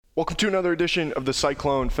Welcome to another edition of the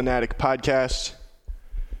Cyclone Fanatic Podcast.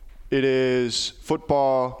 It is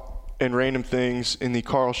football and random things in the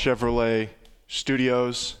Carl Chevrolet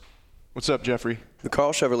studios. What's up, Jeffrey? The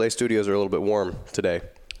Carl Chevrolet studios are a little bit warm today,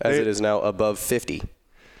 as it is now above 50.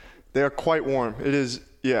 They are quite warm. It is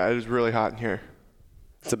really hot in here.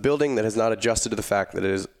 It's a building that has not adjusted to the fact that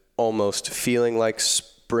it is almost feeling like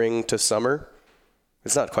spring to summer.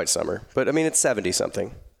 It's not quite summer, but I mean, it's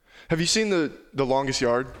 70-something. Have you seen the Longest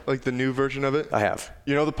Yard, like the new version of it? I have.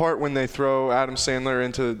 You know the part when they throw Adam Sandler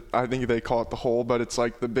into, I think they call it the hole, but it's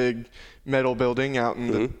like the big metal building out in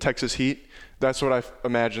the Texas heat? That's what I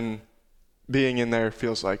imagine being in there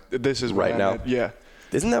feels like. This is right now. Yeah.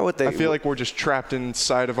 Isn't that what I feel like we're just trapped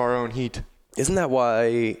inside of our own heat. Isn't that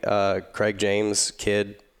why Craig James'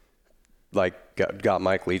 kid got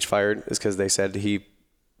Mike Leach fired? Is because they said he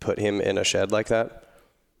put him in a shed like that?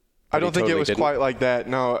 I don't think it was quite like that.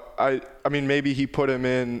 No, I mean, maybe he put him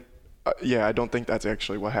in. I don't think that's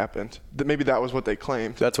actually what happened. Maybe that was what they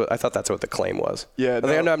claimed. I thought that's what the claim was. Yeah.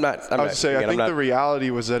 I'm not. I think the reality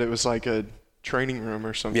was that it was like a training room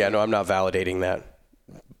or something. Yeah, no, I'm not validating that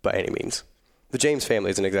by any means. The James family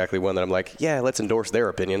isn't exactly one that I'm like, yeah, let's endorse their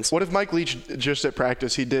opinions. What if Mike Leach, just at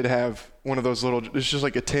practice, he did have one of those little, it's just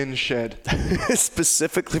like a tin shed.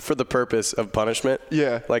 Specifically for the purpose of punishment?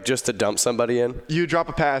 Yeah. Like just to dump somebody in? You drop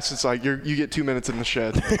a pass, it's like you get 2 minutes in the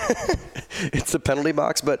shed. It's the penalty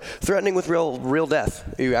box, but threatening with real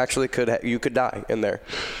death. You actually could die in there.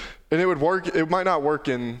 And it would work. It might not work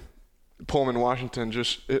in Pullman, Washington.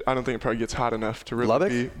 I don't think it probably gets hot enough to really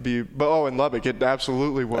Lubbock? But in Lubbock, it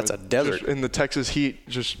absolutely would. That's a desert. Just in the Texas heat,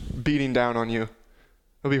 just beating down on you.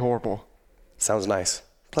 It'll be horrible. Sounds nice.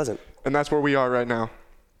 Pleasant. And that's where we are right now.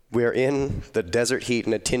 We are in the desert heat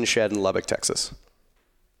in a tin shed in Lubbock, Texas.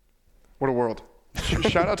 What a world.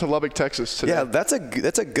 Shout out to Lubbock, Texas today. Yeah, that's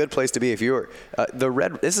a good place to be if you're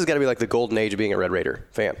this is got to be like the golden age of being a Red Raider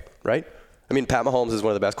fan, right? I mean, Pat Mahomes is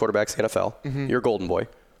one of the best quarterbacks in the NFL. Mm-hmm. You're a golden boy.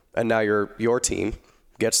 And now your team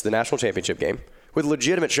gets the national championship game with a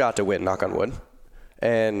legitimate shot to win, knock on wood.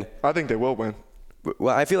 And I think they will win.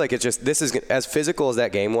 Well, I feel like this is as physical as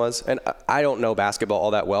that game was, and I don't know basketball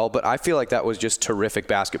all that well, but I feel like that was just terrific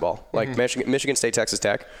basketball. Like Michigan State, Texas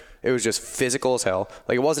Tech, it was just physical as hell.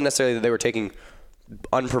 Like it wasn't necessarily that they were taking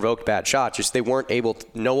unprovoked bad shots, just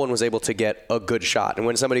no one was able to get a good shot. And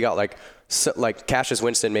when somebody got like Cassius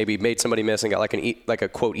Winston maybe made somebody miss and got like a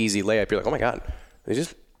quote easy layup, you're like, oh my God, they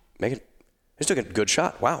just took a good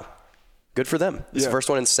shot. Wow. Good for them. It's the first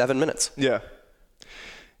one in 7 minutes. Yeah.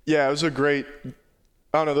 Yeah, it was I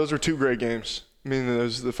don't know, those were two great games. I mean,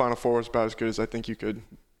 the Final Four was about as good as I think you could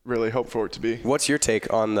really hope for it to be. What's your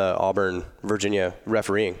take on the Auburn-Virginia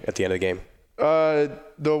refereeing at the end of the game?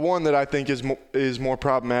 The one that I think is more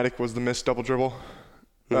problematic was the missed double dribble.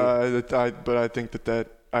 But I think that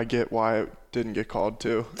I get why it didn't get called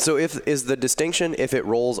too. So is the distinction if it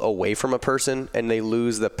rolls away from a person and they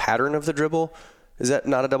lose the pattern of the dribble, is that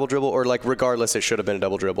not a double dribble? Or like regardless, it should have been a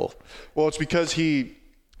double dribble? Well, it's because it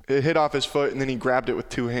hit off his foot and then he grabbed it with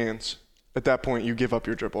two hands. At that point, you give up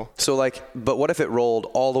your dribble. So but what if it rolled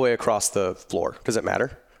all the way across the floor? Does it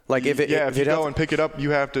matter? Like if you go and pick it up, you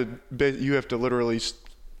have to literally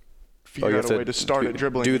figure out a way to start it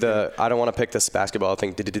dribbling. I don't want to pick this basketball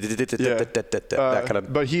thing. That kind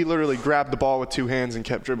of. But he literally grabbed the ball with two hands and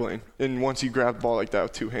kept dribbling. And once you grab the ball like that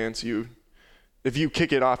with two hands, if you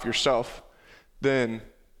kick it off yourself, then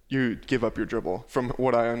you give up your dribble, from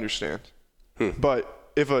what I understand.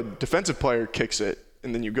 But if a defensive player kicks it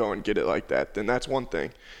and then you go and get it like that, then that's one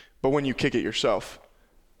thing. But when you kick it yourself,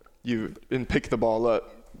 and pick the ball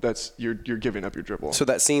up, you're giving up your dribble. So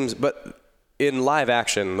that seems, but in live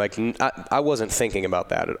action, like I wasn't thinking about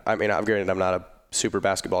that. I mean, granted, I'm not a super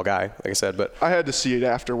basketball guy, like I said, but I had to see it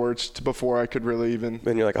afterwards before I could really even.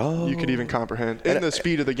 Then you're like, oh, you could even comprehend. And the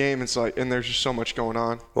speed of the game, it's like, and there's just so much going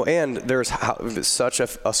on. Well, and there's such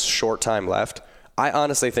a short time left. I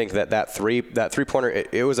honestly think that three-pointer,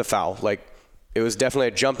 it was a foul. Like it was definitely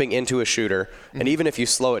a jumping into a shooter, and even if you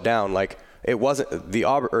slow it down, like. It wasn't the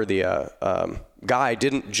Auburn or the guy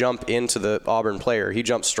didn't jump into the Auburn player. He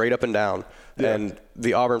jumped straight up and down, and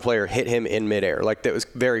the Auburn player hit him in midair. Like that was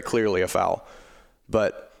very clearly a foul.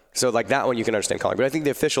 But so like that one you can understand calling. But I think the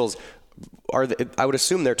officials I would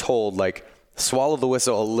assume they're told like swallow the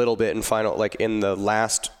whistle a little bit in the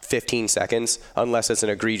last 15 seconds unless it's an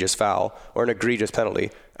egregious foul or an egregious penalty.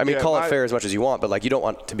 I mean, call it fair as much as you want, but like you don't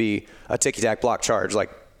want it to be a ticky-tack block charge like.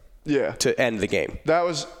 Yeah. To end the game. That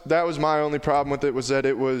was my only problem with it, was that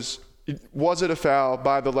was it a foul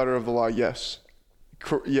by the letter of the law? Yes.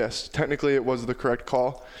 Yes. Technically it was the correct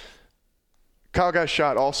call. Kyle Guy's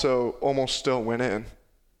shot also almost still went in.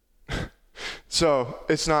 So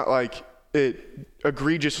it's not like it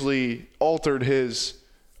egregiously altered his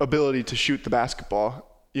ability to shoot the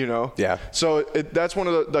basketball, you know? Yeah. So that's one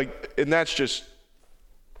of the, like, and that's just,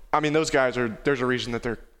 I mean, those guys there's a reason that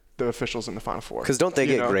they're the officials in the Final Four. Because don't they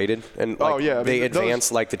get graded? And they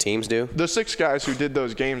advance like the teams do? The 6 guys who did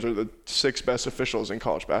those games are the 6 best officials in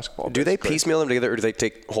college basketball. Do they piecemeal them together, or do they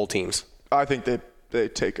take whole teams? I think they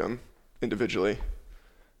take them individually.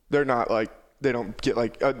 They're not like, they don't get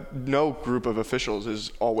like, no group of officials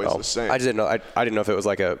is always the same. I just didn't know. I didn't know if it was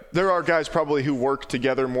like a. There are guys probably who work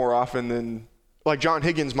together more often than, like John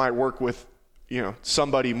Higgins might work with,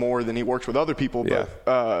 somebody more than he works with other people.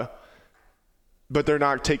 But they're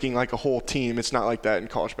not taking like a whole team. It's not like that in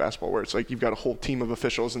college basketball where it's like you've got a whole team of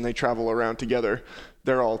officials and they travel around together.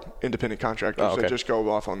 They're all independent contractors. They just go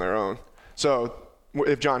off on their own. So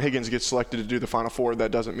if John Higgins gets selected to do the Final Four,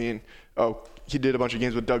 that doesn't mean, he did a bunch of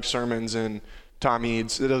games with Doug Sermons and Tom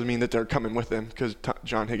Eads. It doesn't mean that they're coming with him because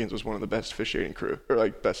John Higgins was one of the best officiating crew or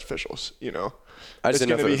like best officials, I just it's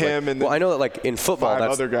going to be him and I know that like in football,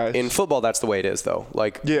 that's other guys. In football, that's the way it is though.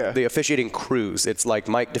 Like the officiating crews, it's like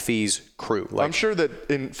Mike DeFee's crew. Like, I'm sure that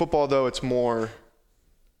in football though, it's more,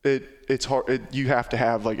 it's hard. You have to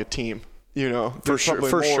have like a team, For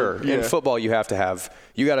sure. Yeah. In football, you got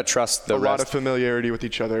to trust the a rest. lot of familiarity with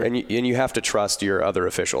each other. And you have to trust your other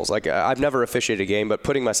officials. Like I've never officiated a game, but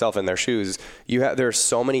putting myself in their shoes, there's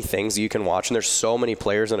so many things you can watch, and there's so many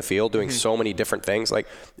players in a field doing so many different things. Like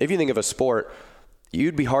if you think of a sport,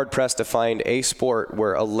 you'd be hard pressed to find a sport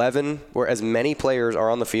where as many players are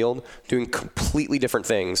on the field doing completely different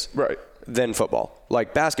things than football.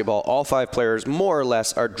 Like basketball, all 5 players more or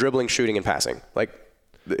less are dribbling, shooting, and passing. Like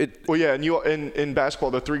and in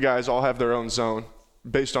basketball, the 3 guys all have their own zone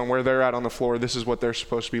based on where they're at on the floor. This is what they're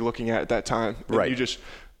supposed to be looking at that time.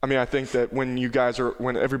 And I think that when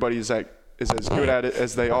everybody is as good at it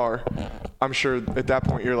as they are, I'm sure at that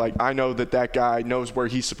point you're like, I know that guy knows where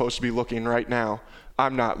he's supposed to be looking right now.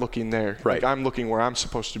 I'm not looking there. Right. Like, I'm looking where I'm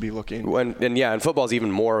supposed to be looking. And football is even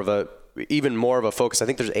more of a focus. I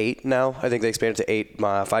think there's 8 now. I think they expanded to 8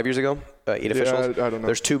 5 years ago. 8 officials. I don't know.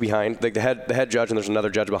 There's 2 behind, like the head judge, and there's another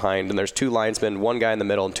judge behind, and there's 2 linesmen, 1 guy in the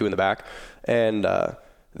middle and 2 in the back, and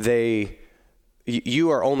you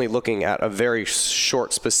are only looking at a very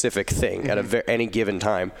short, specific thing at any given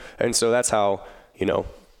time, and so that's how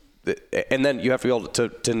And then you have to be able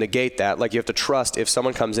to negate that. Like you have to trust if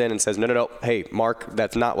someone comes in and says, no, hey, Mark,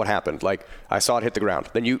 that's not what happened. Like I saw it hit the ground.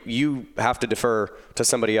 Then you have to defer to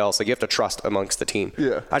somebody else. Like you have to trust amongst the team.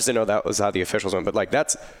 Yeah. I just didn't know that was how the officials went. But like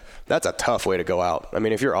that's a tough way to go out. I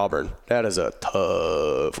mean, if you're Auburn, that is a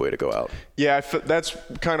tough way to go out. Yeah, that's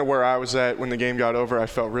kind of where I was at when the game got over. I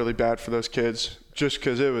felt really bad for those kids just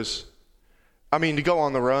because it was, to go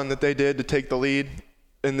on the run that they did to take the lead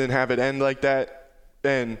and then have it end like that.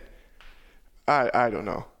 And I don't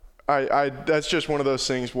know. That's just one of those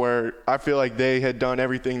things where I feel like they had done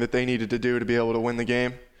everything that they needed to do to be able to win the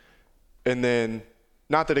game. And then,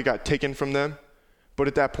 not that it got taken from them, but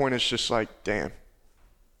at that point it's just like, damn.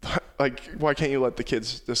 Like, why can't you let the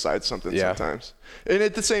kids decide something sometimes? And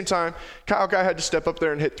at the same time, Kyle Guy had to step up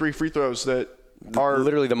there and hit 3 free throws that are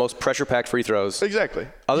literally the most pressure-packed free throws. Exactly.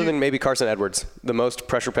 Other than maybe Carson Edwards, the most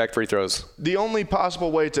pressure-packed free throws. The only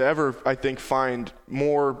possible way to ever, I think, find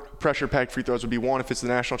more pressure-packed free throws would be 1, if it's the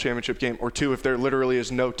national championship game, or 2, if there literally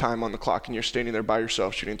is no time on the clock and you're standing there by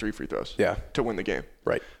yourself shooting 3 free throws to win the game.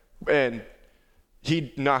 Right. And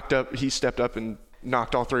he stepped up and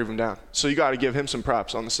knocked all 3 of them down. So you got to give him some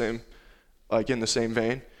props on the same, in the same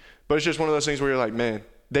vein. But it's just one of those things where you're like, man,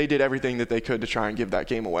 they did everything that they could to try and give that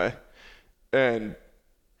game away. And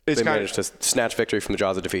they managed to snatch victory from the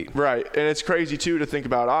jaws of defeat. Right. And it's crazy, too, to think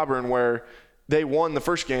about Auburn, where they won the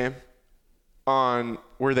first game on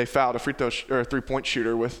where they fouled a free throw or a 3-point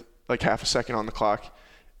shooter with like half a second on the clock,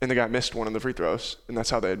 and the guy missed one of the free throws, and that's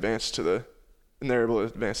how they advanced and they're able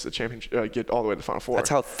to advance to the championship, get all the way to the Final Four. That's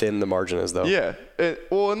how thin the margin is, though. Yeah. And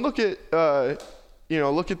look at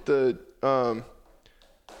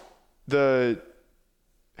the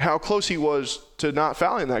how close he was to not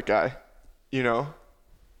fouling that guy.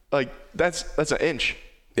 Like that's an inch,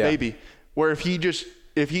 maybe. Where if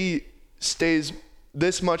he stays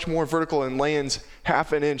this much more vertical and lands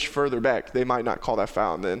half an inch further back, they might not call that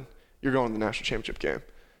foul, and then you're going to the national championship game.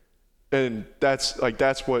 And that's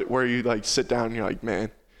where you sit down and you're like,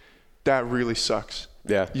 man, that really sucks.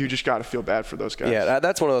 Yeah. You just got to feel bad for those guys. Yeah,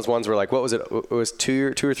 that's one of those ones where what was it? It was 2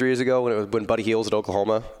 or 3 years ago when Buddy Hield at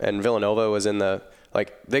Oklahoma and Villanova was in the.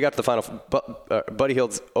 They got to the final. Buddy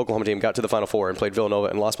Hield's Oklahoma team got to the Final Four and played Villanova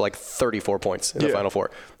and lost by 34 points in the Final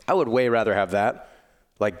Four. I would way rather have that,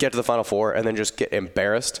 get to the Final Four and then just get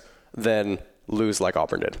embarrassed than lose like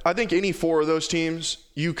Auburn did. I think any 4 of those teams,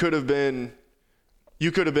 you could have been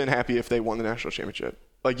happy if they won the national championship.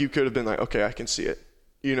 Like, you could have been like, okay, I can see it,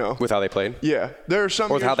 you know. With how they played? Yeah. There are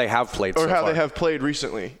some Or with how they have played so Or how far. they have played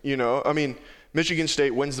recently, you know. I mean, Michigan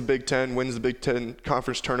State wins the Big Ten, wins the Big Ten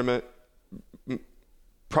conference tournament,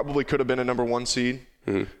 probably could have been a number 1 seed.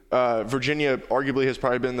 Virginia arguably has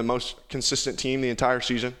probably been the most consistent team the entire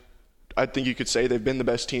season. I think you could say they've been the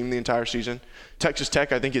best team the entire season. Texas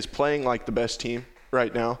Tech, I think, is playing like the best team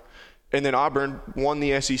right now. And then Auburn won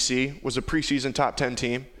the SEC, was a preseason top 10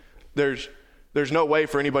 team. There's no way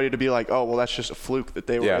for anybody to be like, oh, well, that's just a fluke that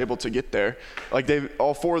they were able to get there. Like,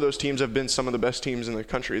 all 4 of those teams have been some of the best teams in the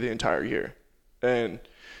country the entire year. And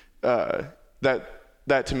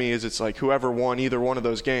that to me is, it's like whoever won either one of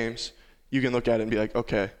those games, you can look at it and be like,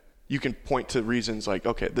 okay, you can point to reasons like,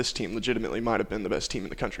 okay, this team legitimately might have been the best team in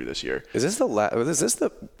the country this year.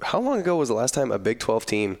 How long ago was the last time a Big 12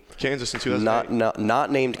 team, Kansas in 2008.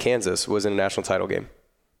 not named Kansas, was in a national title game?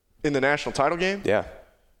 In the national title game? Yeah.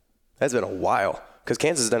 That's been a while. Because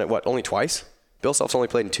Kansas has done it, only twice? Bill Self's only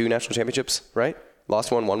played in 2 national championships, right? Lost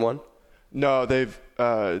 1, won 1? No, they've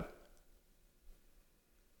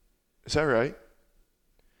is that right?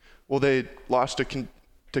 Well, they lost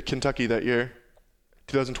to Kentucky that year,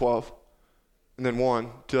 2012, and then won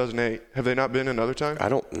 2008. Have they not been another time? I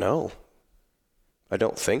don't know. I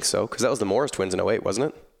don't think so, because that was the Morris twins in 08,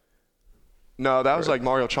 wasn't it? No, that was like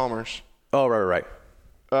Mario Chalmers. Oh, right.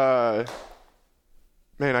 Man,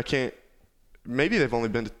 I can't. Maybe they've only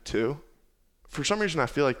been to 2. For some reason, I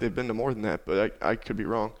feel like they've been to more than that, but I could be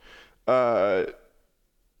wrong. But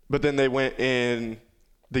then they went in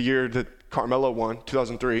the year that Carmelo won,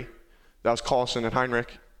 2003. That was Carlson and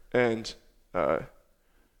Heinrich, and they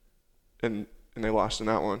lost in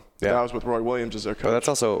that one. Yeah. That was with Roy Williams as their coach. But that's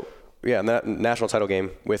also, in that national title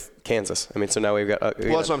game with Kansas. I mean, so now we've got Well,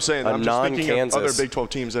 that's what I'm saying. I'm just thinking of other Big 12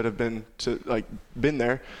 teams that have been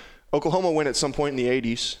there. Oklahoma went at some point in the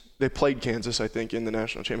 80s. They played Kansas, I think, in the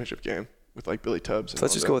national championship game with like Billy Tubbs. So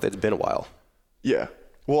let's just go with it's been a while. Yeah.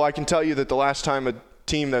 Well, I can tell you that the last time a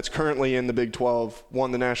team that's currently in the Big 12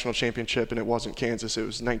 won the national championship, and it wasn't Kansas, it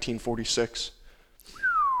was 1946.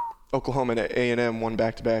 Oklahoma and A&M won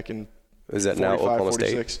back-to-back in Is that now Oklahoma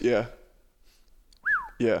 46. State? Yeah.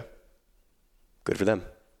 Yeah. Good for them.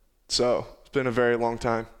 So it's been a very long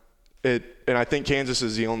time. And I think Kansas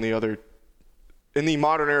is the only other – in the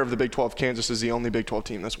modern era of the Big 12, Kansas is the only Big 12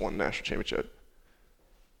 team that's won a national championship.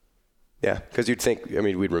 Yeah, because you'd think,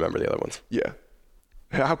 we'd remember the other ones. Yeah.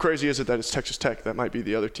 How crazy is it that it's Texas Tech that might be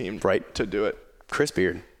the other team to do it? Chris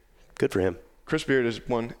Beard. Good for him. Chris Beard is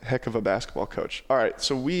one heck of a basketball coach. All right,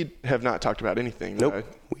 so we have not talked about anything that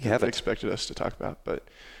we haven't expected us to talk about. But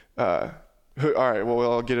all right,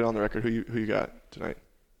 well, I'll get it on the record. Who you got tonight?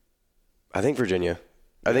 I think Virginia.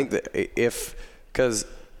 I think that because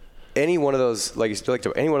any one of those,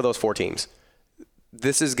 any one of those 4 teams,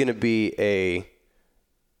 this is going to be I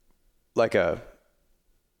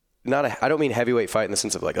don't mean heavyweight fight in the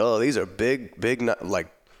sense of these are big, the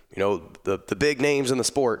big names in the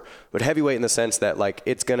sport, but heavyweight in the sense that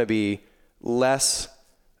it's going to be less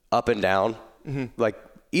up and down. Mm-hmm.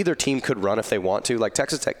 Either team could run if they want to.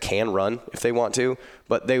 Texas Tech can run if they want to,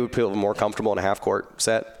 but they would feel more comfortable in a half-court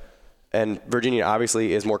set. And Virginia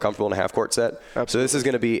obviously is more comfortable in a half-court set. Absolutely. So this is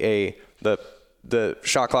going to be the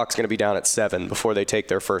shot clock's going to be down at 7 before they take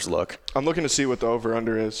their first look. I'm looking to see what the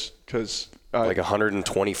over-under is because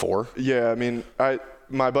 124. Yeah, I mean,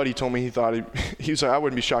 my buddy told me he thought he was like, I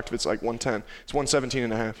wouldn't be shocked if it's 110. It's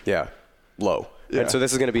 117.5. Yeah, low. Yeah. And so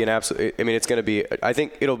this is going to be an absolute. I mean, it's going to be. I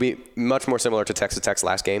think it'll be much more similar to Texas Tech's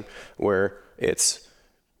last game, where it's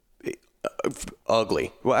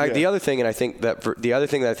ugly. Well, yeah. The other thing that I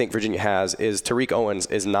think Virginia has is Tariq Owens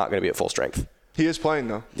is not going to be at full strength. He is playing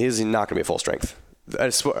though. He is not going to be at full strength.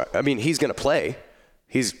 I mean, he's going to play.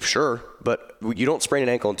 He's sure, but you don't sprain an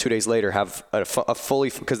ankle and 2 days later have a fully,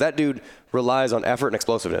 because that dude relies on effort and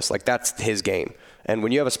explosiveness. That's his game. And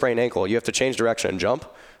when you have a sprained ankle, you have to change direction and jump.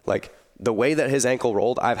 The way that his ankle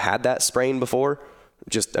rolled, I've had that sprain before.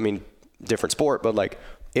 Different sport, but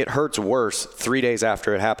it hurts worse 3 days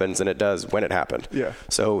after it happens than it does when it happened. Yeah.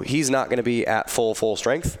 So he's not going to be at full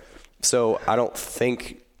strength. So I don't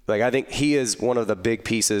think. I think he is one of the big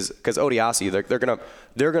pieces because Odiasi,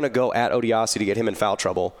 they're gonna go at Odiasi to get him in foul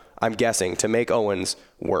trouble. I'm guessing to make Owens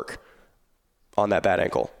work on that bad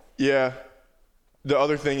ankle. Yeah. The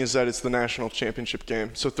other thing is that it's the national championship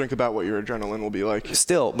game, so think about what your adrenaline will be like.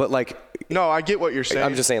 Still, but no, I get what you're saying.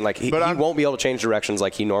 I'm just saying he won't be able to change directions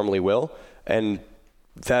like he normally will, and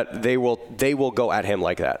that they will go at him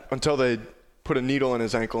like that until they put a needle in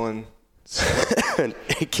his ankle and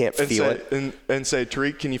he can't feel it and say,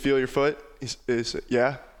 Tariq, can you feel your foot? Is it?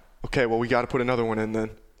 Yeah. Okay. Well, we got to put another one in then.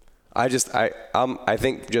 I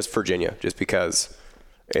think just Virginia, just because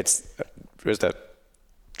it's just a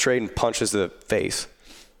trading punches to the face.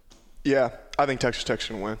 Yeah, I think Texas Tech's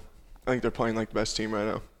going to win. I think they're playing like the best team right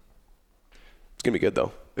now. It's going to be good,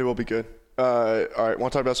 though. It will be good. All right,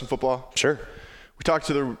 want to talk about some football? Sure. We talked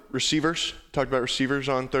to the receivers. Talked about receivers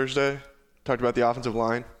on Thursday. Talked about the offensive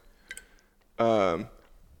line.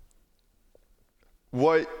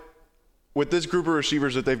 With this group of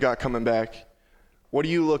receivers that they've got coming back, what do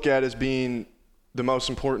you look at as being the most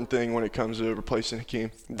important thing when it comes to replacing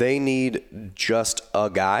Hakeem? They need just a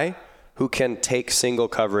guy who can take single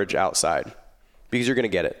coverage outside, because you're going to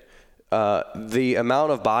get it. The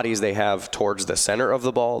amount of bodies they have towards the center of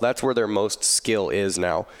the ball, that's where their most skill is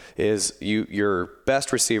now, is your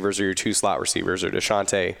best receivers are your 2 slot receivers, or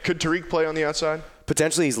Deshaunte. Could Tariq play on the outside?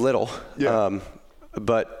 Potentially he's little, yeah.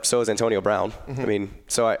 But so is Antonio Brown. Mm-hmm. I mean,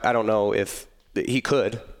 so I don't know if he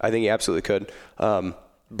could. I think he absolutely could.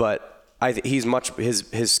 But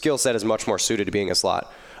his skill set is much more suited to being a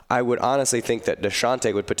slot. I would honestly think that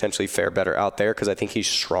Deshaunte would potentially fare better out there because I think he's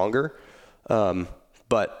stronger.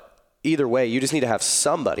 But either way, you just need to have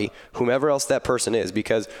somebody, whomever else that person is,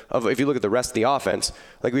 because if you look at the rest of the offense,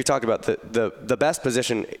 like we've talked about, the best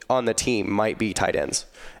position on the team might be tight ends.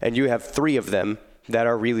 And you have 3 of them that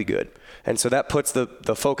are really good. And so that puts the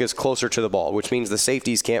focus closer to the ball, which means the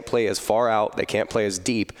safeties can't play as far out, they can't play as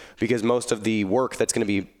deep, because most of the work that's going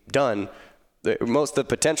to be done, most of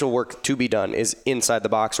the potential work to be done is inside the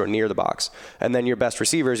box or near the box. And then your best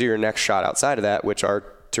receivers are your next shot outside of that, which are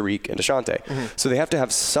Tariq and Deshaunte. Mm-hmm. So they have to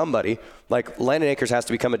have somebody, like Landon Akers has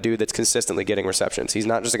to become a dude that's consistently getting receptions. He's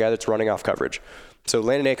not just a guy that's running off coverage. So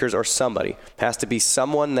Landon Akers or somebody has to be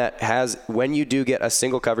someone that has, when you do get a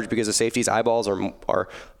single coverage, because the safety's eyeballs are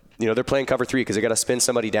they're playing cover 3 because they got to spin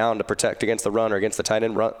somebody down to protect against the run or against the tight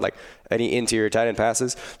end run, like any interior tight end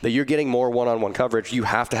passes, that you're getting more one-on-one coverage. You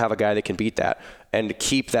have to have a guy that can beat that and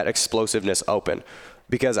keep that explosiveness open.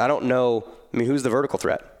 Because I don't know, who's the vertical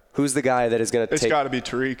threat? Who's the guy that is going to take? It's got to be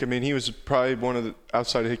Tariq. He was probably one of the,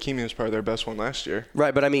 outside of Hakeem, he was probably their best one last year.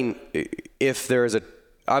 Right, but if there is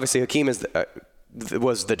obviously Hakeem was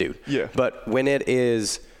the dude. Yeah. But when it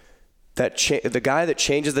is the guy that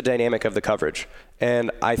changes the dynamic of the coverage,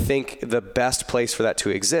 and I think the best place for that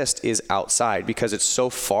to exist is outside, because it's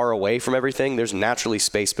so far away from everything. There's naturally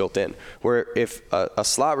space built in, where if a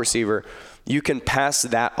slot receiver, you can pass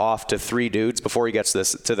that off to 3 dudes before he gets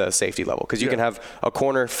to the safety level, because you can have a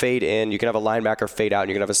corner fade in, you can have a linebacker fade out, and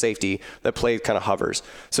you can have a safety that kind of hovers.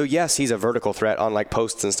 So yes, he's a vertical threat on like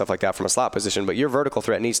posts and stuff like that from a slot position, but your vertical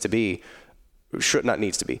threat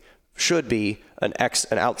should be an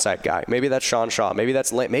outside guy. Maybe that's Sean Shaw. Maybe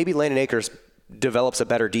Landon Akers develops a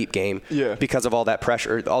better deep game because of all that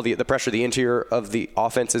pressure, all the pressure the interior of the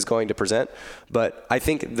offense is going to present. But I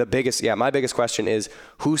think my biggest question is,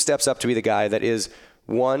 who steps up to be the guy that is,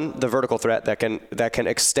 one, the vertical threat that can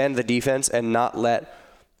extend the defense and not let,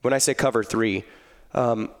 when I say cover 3,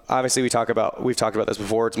 obviously we've talked about this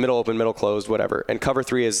before. It's middle open, middle closed, whatever. And cover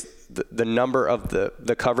 3 is the number of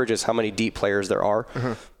the coverage is how many deep players there are.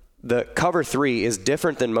 Mm-hmm. The cover 3 is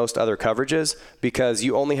different than most other coverages because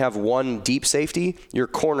you only have 1 deep safety. Your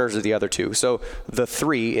corners are the other 2. So the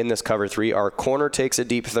 3 in this cover 3 are corner takes a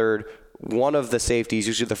deep third, one of the safeties,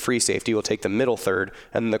 usually the free safety, will take the middle third,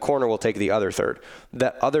 and the corner will take the other third.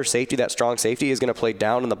 That other safety, that strong safety, is going to play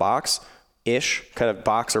down in the box-ish, kind of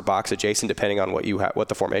box or box adjacent, depending on what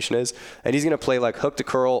the formation is. And he's going to play like hook to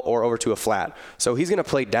curl or over to a flat. So he's going to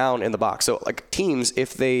play down in the box. So like teams,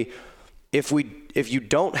 if you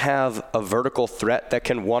don't have a vertical threat that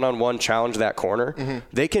can one-on-one challenge that corner, mm-hmm.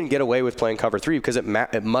 they can get away with playing cover 3 because it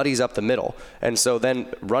muddies up the middle. And so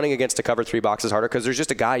then running against a cover 3 box is harder because there's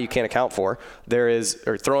just a guy you can't account for.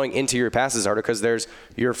 Or throwing into your passes is harder because there's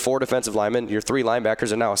your 4 defensive linemen, your 3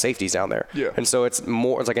 linebackers, and now a safety's down there. Yeah. And so it's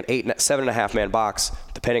like an 7.5 man box,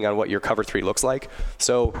 depending on what your cover 3 looks like.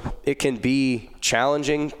 So it can be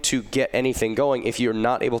challenging to get anything going if you're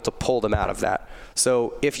not able to pull them out of that.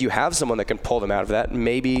 So if you have someone that can pull them out of that,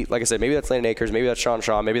 maybe, like I said, maybe that's Landon Akers, maybe that's Sean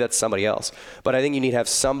Shaw, maybe that's somebody else. But I think you need to have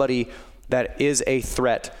somebody that is a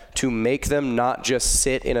threat to make them not just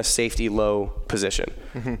sit in a safety low position.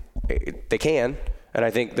 Mm-hmm. They can, and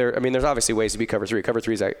I think there's obviously ways to be cover 3. Cover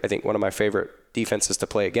 3 is, I think, one of my favorite defenses to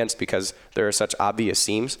play against because there are such obvious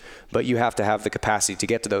seams, but you have to have the capacity to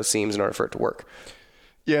get to those seams in order for it to work.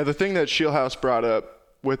 Yeah, the thing that Shieldhouse brought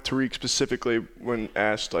up with Tariq specifically when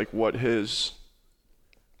asked like what his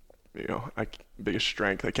biggest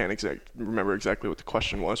strength, I can't remember exactly what the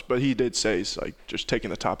question was, but he did say he's like just taking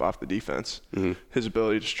the top off the defense, mm-hmm. his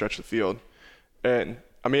ability to stretch the field. And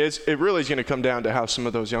I mean, it really is going to come down to how some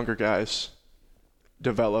of those younger guys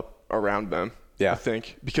develop around them. Yeah. I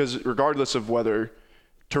think. Because regardless of whether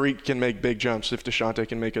Tariq can make big jumps, if Deshaunte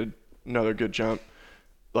can make another good jump,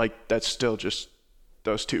 like that's still just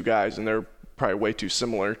those two guys, and they're probably way too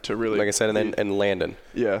similar to really. Like I said, and Landon.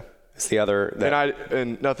 Yeah. It's the other.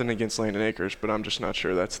 And nothing against Landon Akers, but I'm just not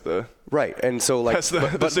sure that's the. Right, and so like that's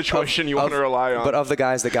the situation you want to rely on. But of the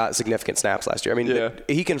guys that got significant snaps last year, I mean,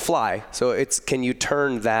 he can fly. So it's, can you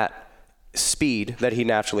turn that speed that he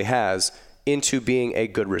naturally has into being a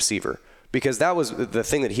good receiver? Because that was the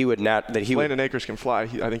thing that he would Landon Akers can fly.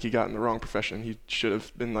 I think he got in the wrong profession. He should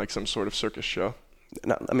have been like some sort of circus show.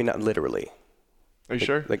 Not literally. Are you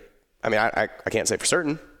sure? I can't say for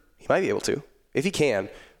certain. He might be able to. If he can,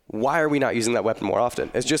 why are we not using that weapon more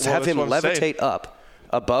often? It's just have him levitate up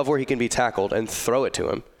above where he can be tackled and throw it to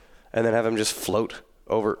him, and then have him just float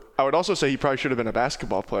over. I would also say he probably should have been a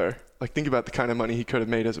basketball player. Like, think about the kind of money he could have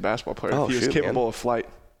made as a basketball player if he was capable of flight.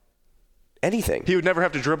 Anything. He would never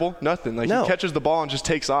have to dribble, nothing. He catches the ball and just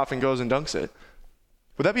takes off and goes and dunks it.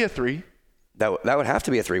 Would that be a 3? That would have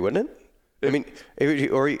to be a 3, wouldn't it?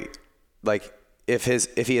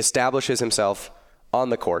 If he establishes himself on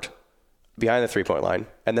the court behind the 3-point line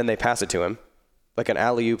and then they pass it to him, like an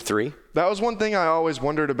alley-oop 3. That was one thing I always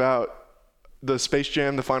wondered about the Space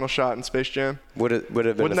Jam, the final shot in Space Jam. Would it have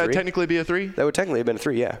been Wouldn't that technically be a 3? That would technically have been a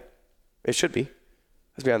 3, yeah. It should be.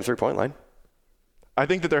 It's behind the 3-point line. I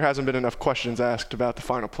think that there hasn't been enough questions asked about the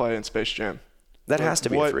final play in Space Jam. That has to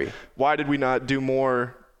be a 3. Why did we not do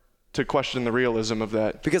more to question the realism of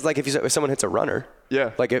that? Because if someone hits a runner,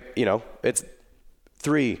 it's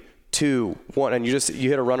 3, 2, 1, and you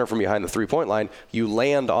hit a runner from behind the 3-point line, you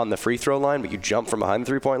land on the free throw line, but you jump from behind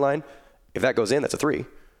the 3-point line. If that goes in, that's a 3. So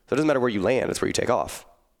it doesn't matter where you land, it's where you take off.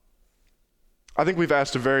 I think we've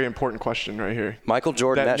asked a very important question right here. Michael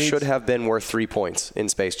Jordan, that should have been worth 3 points in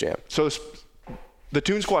Space Jam. So the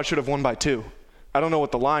Toon Squad should have won by 2. I don't know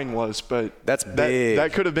what the line was, but that's big.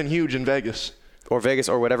 That could have been huge in Vegas.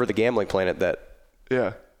 Or whatever the gambling planet that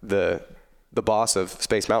the boss of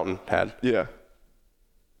Space Mountain had. Yeah.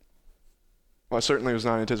 Well, I certainly was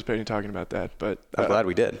not anticipating talking about that, but I'm glad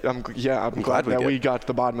we did. I'm glad that we got to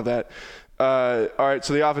the bottom of that. All right,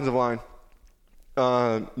 so the offensive line.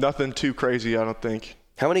 Nothing too crazy, I don't think.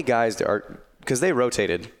 How many guys because they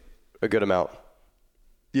rotated a good amount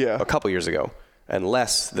a couple years ago and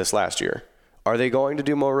less this last year. Are they going to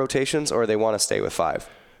do more rotations, or they want to stay with 5?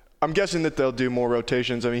 I'm guessing that they'll do more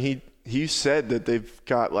rotations. I mean, he said that they've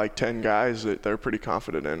got like 10 guys that they're pretty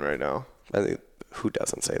confident in right now. I think, who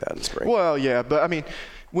doesn't say that in spring? Well, yeah, but I mean,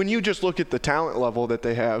 when you just look at the talent level that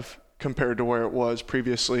they have compared to where it was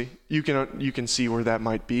previously, you can see where that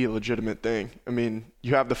might be a legitimate thing. I mean,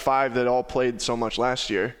 you have the 5 that all played so much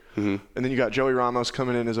last year, and then you got Joey Ramos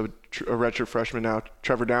coming in as a redshirt freshman now.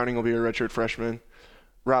 Trevor Downing will be a redshirt freshman.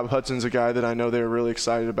 Rob Hudson's a guy that I know they were really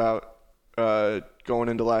excited about going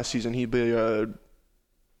into last season. He'd be a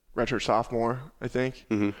redshirt sophomore, I think.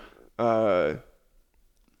 Who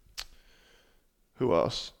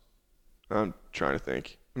else? I'm trying to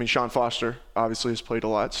think. I mean, Sean Foster obviously has played a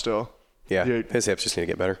lot still. Yeah, his hips just need to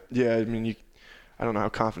get better. Yeah, I mean, I don't know how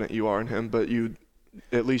confident you are in him, but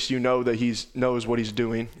at least you know that he knows what he's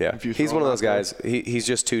doing. Yeah, he's one of those guys. He's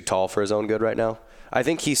just too tall for his own good right now. I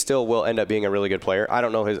think he still will end up being a really good player. I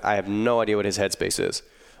don't know I have no idea what his headspace is.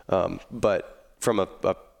 But from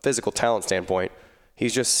a physical talent standpoint,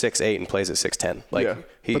 he's just 6'8" and plays at 6'10".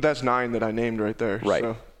 But that's 9 that I named right there.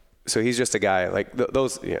 Right. So he's just a guy like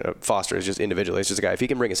those. Foster is just individually. It's just a guy. If he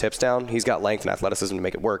can bring his hips down, he's got length and athleticism to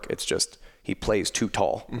make it work. It's just he plays too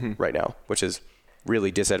tall right now, which is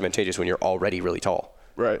really disadvantageous when you're already really tall.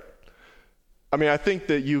 Right. I mean, I think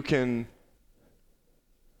that you can.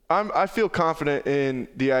 I feel confident in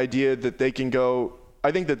the idea that they can go.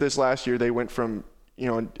 I think that this last year they went from,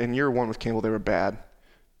 in year 1 with Campbell, they were bad.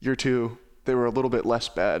 Year 2, they were a little bit less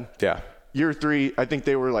bad. Yeah. Year 3, I think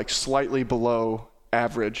they were like slightly below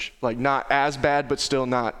average, like not as bad, but still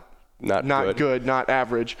not good, not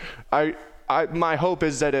average. My hope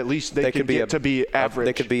is that at least they can get to be average.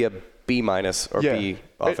 They could be a B- or B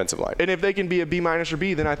offensive line. And if they can be a B- or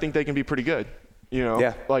B, then I think they can be pretty good.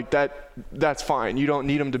 Like that's fine. You don't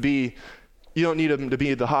need them to be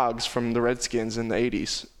the Hogs from the Redskins in the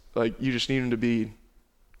 80s. Like, you just need them to be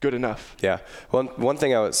good enough. Yeah. One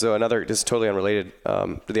thing this is totally unrelated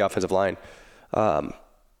to the offensive line.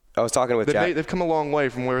 I was talking with Jack. They've come a long way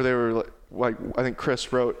from where they were. Like I think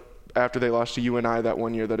Chris wrote after they lost to UNI that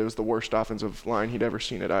one year that it was the worst offensive line he'd ever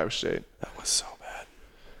seen at Iowa State. That was so bad.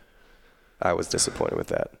 I was disappointed with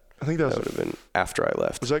that. I think that would have been after I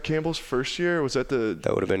left. Was that Campbell's first year? Or was that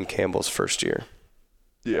That would have been Campbell's first year.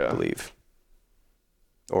 Yeah, I believe.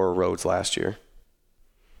 or Rhodes last year.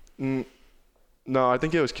 No, I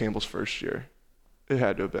think it was Campbell's first year. It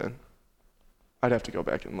had to have been. I'd have to go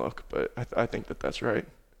back and look, but I think that's right.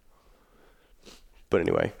 But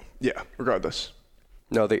anyway. Yeah, regardless.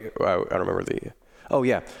 No, I don't remember the. Oh,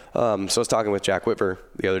 yeah. So I was talking with Jack Whitver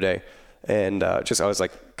the other day, and I was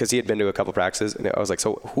like, because he had been to a couple practices, and I was like,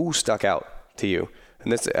 so who stuck out to you?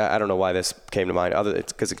 And this, I don't know why this came to mind,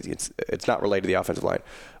 because it's not related to the offensive line.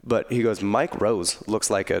 But he goes, Mike Rose looks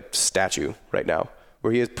like a statue right now,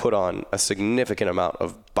 where he has put on a significant amount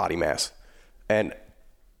of body mass. And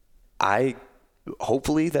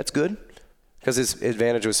hopefully that's good, because his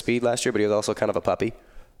advantage was speed last year, but he was also kind of a puppy.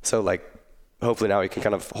 So, like, hopefully now he can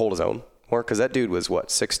kind of hold his own more, because that dude was,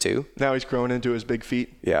 6'2"? Now he's growing into his big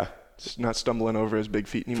feet. Yeah. He's not stumbling over his big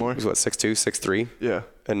feet anymore. He's 6'2", 6'3"? Yeah.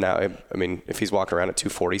 And now, I mean, if he's walking around at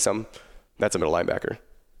 240-something, that's a middle linebacker.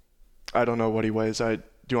 I don't know what he weighs. Do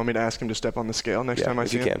you want me to ask him to step on the scale next time I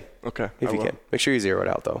see him? If you can. Okay. If you can. Make sure you zero it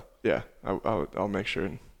out, though. Yeah, I'll make sure.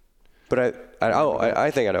 But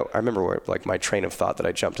I think I know. I remember where, like, my train of thought that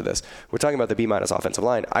I jumped to this. We're talking about the B- offensive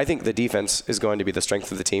line. I think the defense is going to be the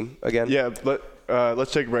strength of the team again. Yeah, but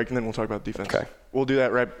let's take a break and then we'll talk about defense. Okay. We'll do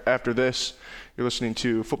that right after this. You're listening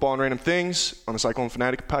to Football and Random Things on the Cyclone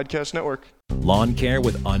Fanatic Podcast Network. Lawn care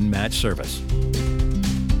with unmatched service.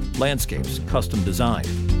 Landscapes custom designed.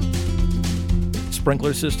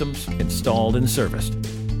 Sprinkler systems installed and serviced.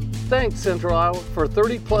 Thanks, Central Iowa, for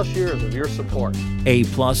 30-plus years of your support.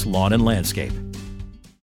 A-plus Lawn and Landscape.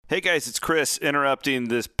 Hey guys, it's Chris interrupting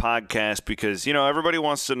this podcast because, everybody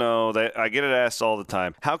wants to know that I get it asked all the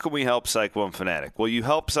time. How can we help Cyclone Fanatic? Well, you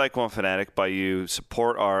help Cyclone Fanatic by you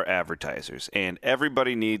support our advertisers, and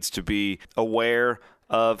everybody needs to be aware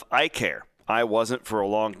of eye care. I wasn't for a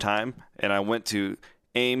long time, and I went to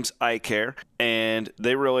Ames Eye Care, and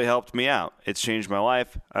they really helped me out. It's changed my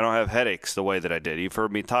life. I don't have headaches the way that I did. You've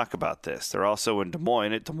heard me talk about this. They're also in Des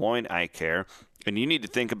Moines at Des Moines Eye Care. And you need to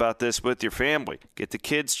think about this with your family. Get the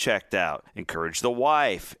kids checked out. Encourage the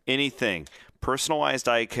wife. Anything. Personalized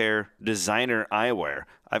eye care, designer eyewear.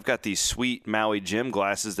 I've got these sweet Maui gym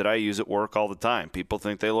glasses that I use at work all the time. People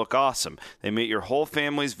think they look awesome. They meet your whole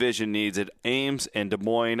family's vision needs at Ames and Des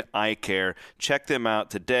Moines Eye Care. Check them out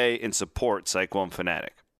today and support Cyclone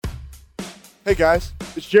Fanatic. Hey guys,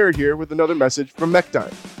 it's Jared here with another message from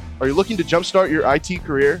Mechdyne. Are you looking to jumpstart your IT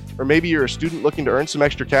career, or maybe you're a student looking to earn some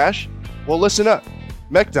extra cash? Well, listen up.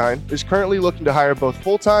 Mechdyne is currently looking to hire both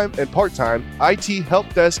full-time and part-time IT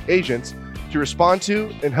help desk agents to respond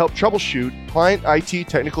to and help troubleshoot client IT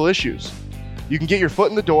technical issues. You can get your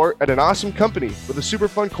foot in the door at an awesome company with a super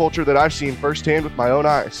fun culture that I've seen firsthand with my own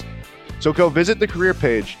eyes. So go visit the career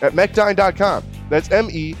page at mechdyne.com. That's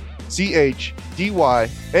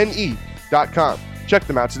MECHDYNE.com. Check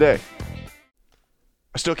them out today.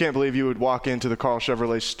 I still can't believe you would walk into the Carl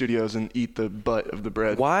Chevrolet studios and eat the butt of the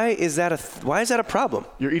bread. Why is that a problem?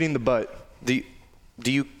 You're eating the butt. Do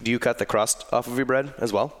you cut the crust off of your bread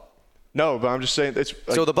as well? No, but I'm just saying it's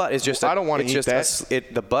like, so the butt is just. I don't want to eat that.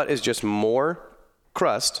 The butt is just more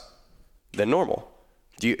crust than normal.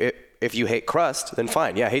 If you hate crust, then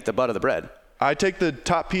fine. Yeah, hate the butt of the bread. I take the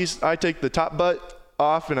top butt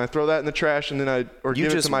off and I throw that in the trash, and then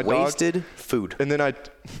give it to my dog. You just wasted food. And then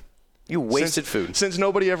You wasted food. Since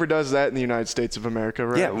nobody ever does that in the United States of America,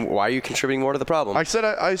 right? Yeah, why are you contributing more to the problem? I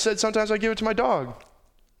said sometimes I give it to my dog.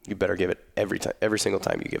 You better give it every single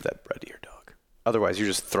time you give that bread to your dog. Otherwise, you're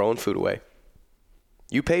just throwing food away.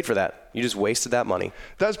 You paid for that. You just wasted that money.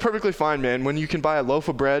 That's perfectly fine, man. When you can buy a loaf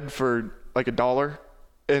of bread for like $1,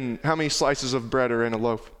 and how many slices of bread are in a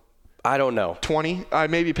loaf? I don't know. 20? I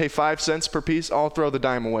maybe pay 5 cents per piece. I'll throw the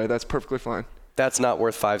dime away. That's perfectly fine. That's not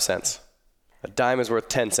worth 5 cents. A dime is worth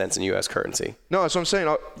 10 cents in U.S. currency. No, that's what I'm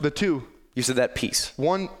saying. The two. You said that piece.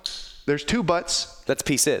 There's two butts. That's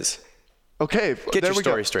pieces. Okay. Get your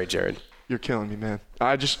story straight, Jared. You're killing me, man.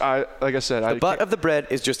 Like I said. The butt of the bread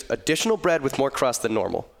is just additional bread with more crust than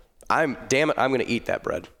normal. I'm going to eat that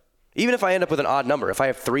bread. Even if I end up with an odd number, if I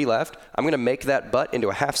have 3 left, I'm going to make that butt into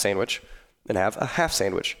a half sandwich and have a half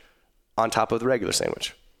sandwich on top of the regular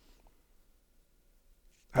sandwich.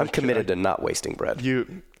 I'm committed to not wasting bread.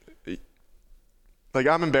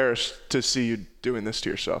 I'm embarrassed to see you doing this to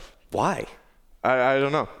yourself. Why? I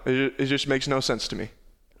don't know. It just makes no sense to me.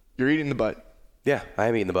 You're eating the butt. Yeah, I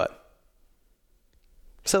am eating the butt.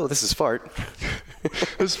 So this is Fart.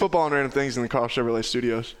 This is Football and Random Things in the Carl Chevrolet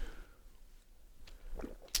studios.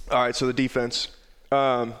 All right, so the defense. We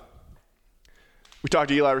talked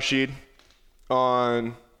to Eli Rashid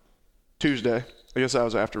on Tuesday. I guess that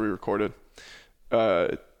was after we recorded.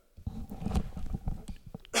 Do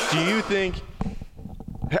you think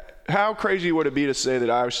how crazy would it be to say that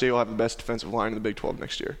Iowa State will have the best defensive line in the Big 12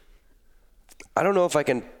 next year? I don't know if I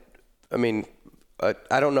can. I mean,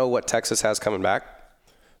 I don't know what Texas has coming back,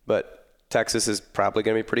 but Texas is probably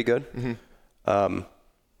going to be pretty good. Mm-hmm.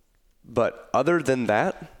 But other than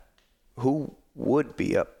that, who would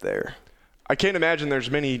be up there? I can't imagine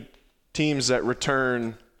there's many teams that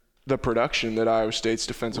return the production that Iowa State's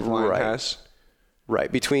defensive line has.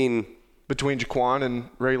 Right. Between Jaquan and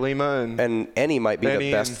Ray Lima and Any might be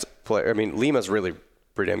the best player. I mean, Lima's really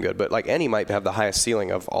pretty damn good, but like Any might have the highest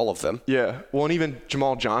ceiling of all of them. Yeah. Well, and even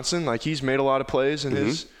Jamal Johnson, like he's made a lot of plays in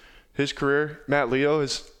his career. Matt Leo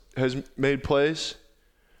has made plays.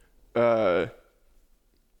 I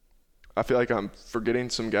feel like I'm forgetting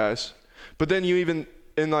some guys. But then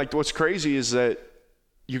what's crazy is that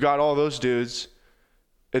you got all those dudes,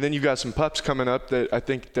 and then you got some pups coming up that I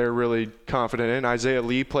think they're really confident in. Isaiah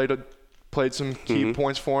Lee played some key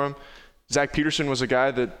points for him. Zach Peterson was a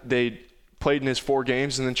guy that they played in his 4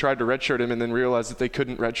 games and then tried to redshirt him and then realized that they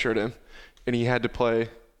couldn't redshirt him, and he had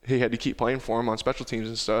to keep playing for him on special teams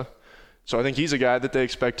and stuff. So I think he's a guy that they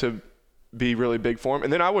expect to be really big for him.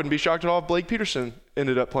 And then I wouldn't be shocked at all if Blake Peterson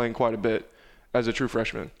ended up playing quite a bit as a true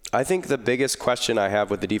freshman. I think the biggest question I have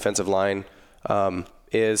with the defensive line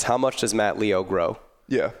is how much does Matt Leo grow?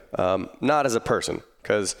 Yeah. Not as a person,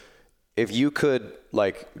 because if you could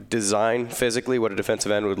design physically what a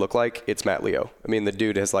defensive end would look like, it's Matt Leo. I mean, the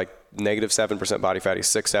dude has -7% body fat. He's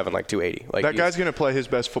 6'7", 280. That guy's going to play his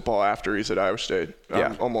best football after he's at Iowa State.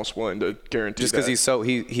 I'm almost willing to guarantee just because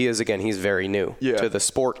he's very new to the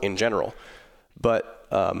sport in general. But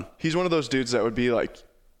he's one of those dudes that would be like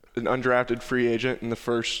an undrafted free agent in the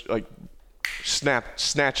first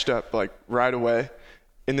snatched up right away,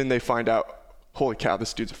 and then they find out, holy cow,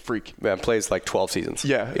 this dude's a freak. Man, plays 12 seasons.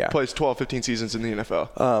 Yeah. Plays 12, 15 seasons in the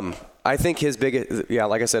NFL. I think his biggest,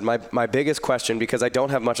 like I said, my biggest question, because I don't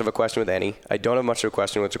have much of a question with Any. I don't have much of a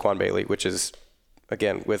question with Jaquan Bailey, which is,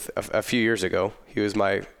 again, with a few years ago, he was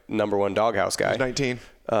my number 1 doghouse guy. He's 19.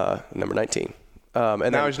 Number 19.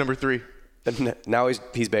 And now he's number 3. Now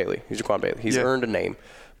he's Bailey. He's Jaquan Bailey. He's earned a name.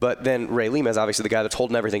 But then Ray Lima is obviously the guy that's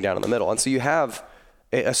holding everything down in the middle. And so you have,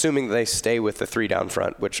 assuming they stay with the 3 down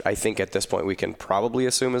front, which I think at this point we can probably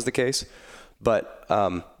assume is the case. But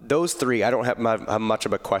those 3 I don't have much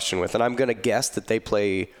of a question with. And I'm going to guess that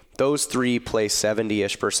those 3 play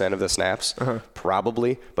 70-ish% of the snaps,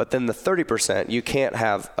 probably. But then the 30%, you can't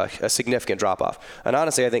have a significant drop-off. And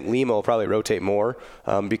honestly, I think Lima will probably rotate more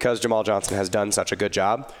because Jamal Johnson has done such a good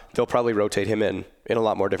job. They'll probably rotate him in a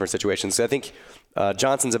lot more different situations. So I think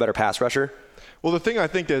Johnson's a better pass rusher. Well, the thing I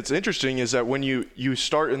think that's interesting is that when you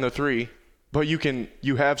start in the 3, but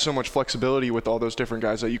you have so much flexibility with all those different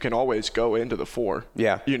guys that you can always go into the 4.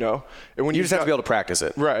 Yeah. And when you just have to be able to practice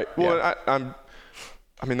it. Right. Well, yeah.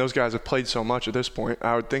 I mean, those guys have played so much at this point.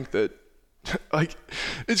 I would think that,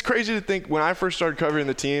 it's crazy to think when I first started covering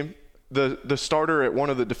the team, the starter at one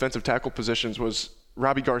of the defensive tackle positions was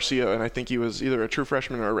Robbie Garcia, and I think he was either a true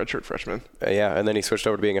freshman or a redshirt freshman. And then he switched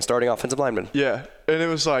over to being a starting offensive lineman. Yeah, and it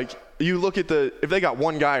was you look at if they got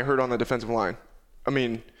one guy hurt on the defensive line, I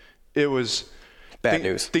mean, it was bad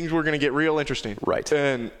news. Things were going to get real interesting. Right.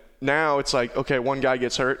 And now it's okay, one guy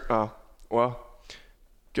gets hurt. Oh, well,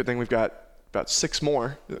 good thing we've got about 6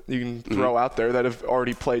 more you can throw out there that have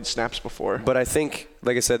already played snaps before. But I think,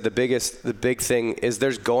 like I said, the big thing is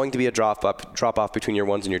there's going to be a drop off between your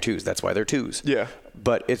 1s and your 2s. That's why they're 2s. Yeah.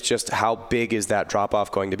 But it's just how big is that drop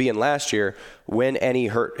off going to be? And last year, when Any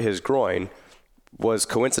hurt his groin, was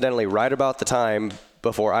coincidentally right about the time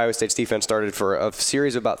before Iowa State's defense started for a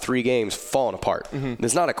series of about 3 games falling apart.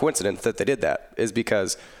 It's not a coincidence that they did that. Is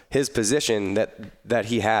because his position that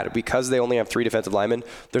he had, because they only have 3 defensive linemen,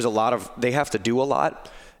 they have to do a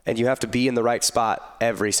lot, and you have to be in the right spot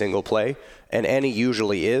every single play. And Any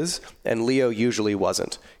usually is, and Leo usually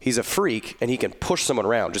wasn't. He's a freak, and he can push someone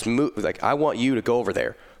around. Just move, I want you to go over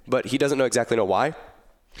there. But he doesn't exactly know why.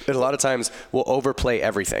 And a lot of times we'll overplay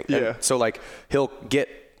everything. Yeah. And so he'll get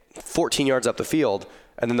 14 yards up the field,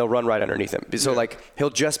 and then they'll run right underneath him. So he'll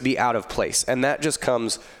just be out of place, and that just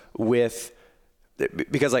comes with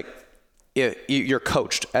because you're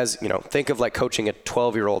coached as think of coaching a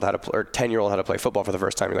 12-year-old how to play or 10-year-old how to play football for the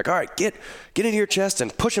first time. You're all right, get into your chest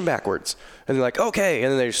and push him backwards, and they're okay,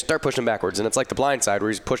 and then they start pushing him backwards, and it's like the blind side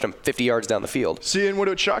where he's pushing him 50 yards down the field. See, and would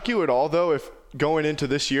it shock you at all though if going into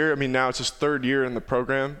this year, I mean now it's his 3rd year in the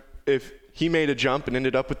program, if he made a jump and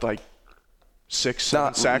ended up with 6,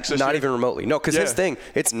 7 sacks this not year? even remotely. No, because his thing,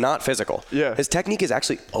 it's not physical. Yeah. His technique is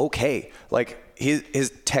actually okay.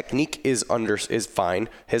 His technique is fine.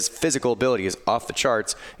 His physical ability is off the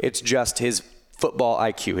charts. It's just his football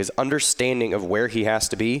IQ, his understanding of where he has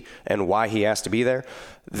to be and why he has to be there,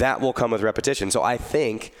 that will come with repetition. So I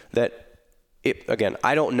think that, again,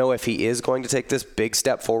 I don't know if he is going to take this big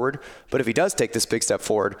step forward, but if he does take this big step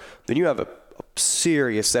forward, then you have a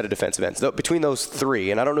serious set of defensive ends. Between those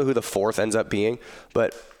three, and I don't know who the fourth ends up being,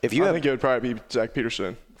 but if you I think it would probably be Zach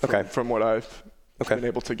Peterson from what I've been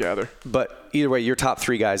able to gather. But either way, your top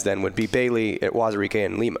three guys then would be Bailey, Wazirike,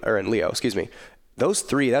 and Leo, excuse me. Those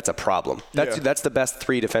three, that's a problem. That's the best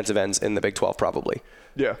three defensive ends in the Big 12 probably.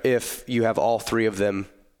 Yeah. If you have all three of them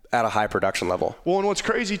at a high production level. Well, and what's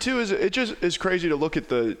crazy too is it just is crazy to look at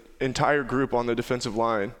the entire group on the defensive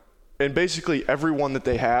line, and basically everyone that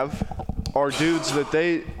they have are dudes that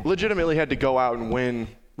they legitimately had to go out and win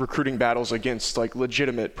recruiting battles against like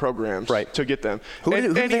legitimate programs to get them.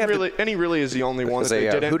 And he really is the only one that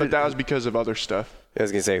they didn't, but that was because of other stuff. I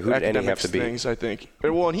was going to say, who did Any have to be? Things, I think.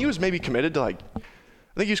 Well, and he was maybe committed to I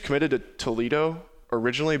think he was committed to Toledo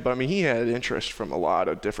originally, but I mean, he had interest from a lot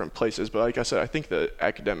of different places. But like I said, I think the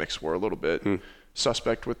academics were a little bit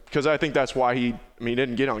suspect because I think that's why he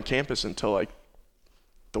didn't get on campus until like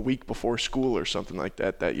the week before school or something like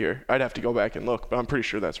that year. I'd have to go back and look, but I'm pretty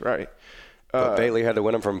sure that's right. But Bailey had to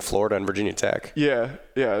win him from Florida and Virginia Tech. Yeah,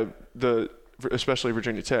 especially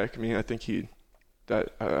Virginia Tech. I mean, I think I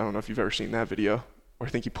don't know if you've ever seen that video. Or I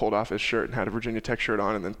think he pulled off his shirt and had a Virginia Tech shirt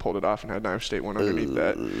on and then pulled it off and had an Iowa State one underneath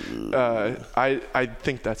that. I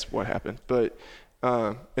think that's what happened. But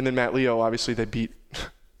and then Matt Leo, obviously they beat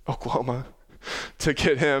Oklahoma to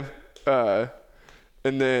get him. And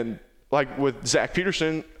then like with Zach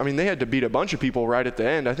Peterson, I mean, they had to beat a bunch of people right at the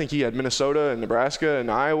end. I think he had Minnesota and Nebraska and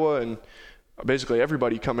Iowa and basically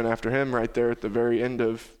everybody coming after him right there at the very end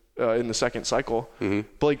of in the second cycle. Mm-hmm.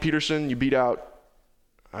 Blake Peterson, you beat out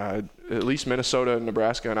at least Minnesota,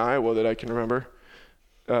 Nebraska, and Iowa that I can remember.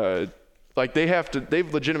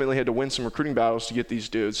 They've legitimately had to win some recruiting battles to get these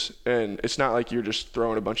dudes. And it's not like you're just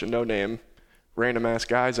throwing a bunch of no-name, random-ass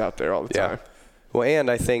guys out there all the time. Well, and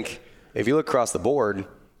I think if you look across the board,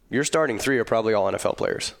 your starting three are probably all NFL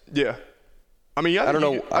players. Yeah. I mean, I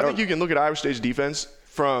think you can look at Iowa State's defense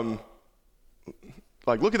from –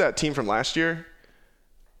 look at that team from last year.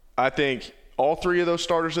 I think – all three of those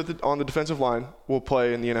starters on the defensive line will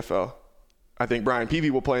play in the NFL. I think Brian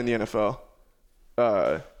Peavy will play in the NFL.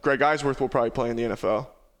 Greg Eisworth will probably play in the NFL.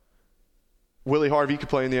 Willie Harvey could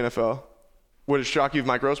play in the NFL. Would it shock you if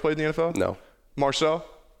Mike Rose played in the NFL? No. Marcel?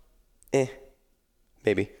 Maybe.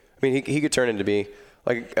 I mean, he could turn into be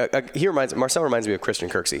Marcel reminds me of Christian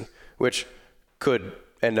Kirksey, which could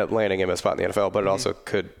end up landing him a spot in the NFL, but it also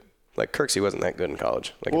could. Kirksey wasn't that good in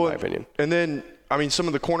college, in my opinion. And then. I mean, some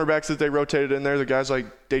of the cornerbacks that they rotated in there, the guys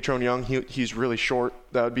like Datron Young, he's really short.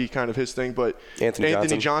 That would be kind of his thing. But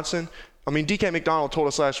Anthony Johnson, I mean, DK McDonald told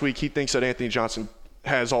us last week he thinks that Anthony Johnson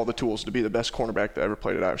has all the tools to be the best cornerback that ever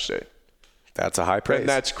played at Iowa State. That's a high praise. And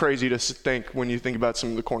that's crazy to think when you think about some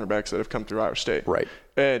of the cornerbacks that have come through Iowa State. Right.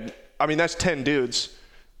 And, I mean, that's 10 dudes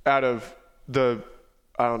out of the,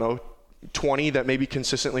 20 that maybe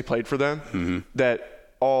consistently played for them that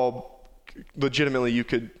all legitimately you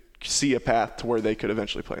could see a path to where they could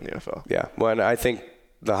eventually play in the NFL. Yeah. Well, and I think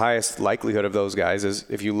the highest likelihood of those guys is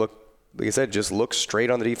if you look, like I said, just look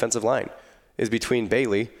straight on the defensive line, is between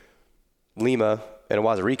Bailey, Lima, and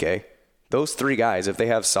Wazirike. Those three guys, if they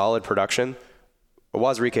have solid production,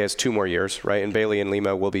 Wazirike has 2 more years, right? And Bailey and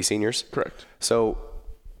Lima will be seniors. Correct. So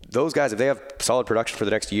those guys, if they have solid production for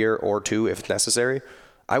the next year or 2, if necessary,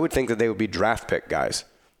 I would think that they would be draft pick guys,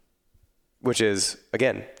 which is,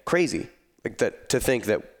 again, crazy. To think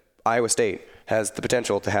that Iowa State has the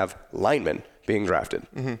potential to have linemen being drafted.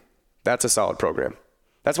 Mm-hmm. That's a solid program.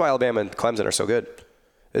 That's why Alabama and Clemson are so good,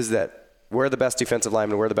 is that we're the best defensive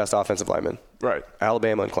linemen, we're the best offensive linemen. Right.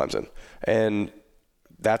 Alabama and Clemson. And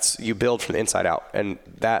that's, you build from the inside out. And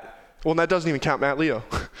that... Well, and that doesn't even count Matt Leo.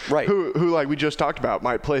 Right. who like we just talked about,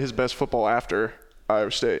 might play his best football after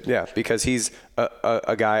Iowa State. Yeah, because he's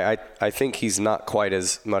a guy, I think he's not quite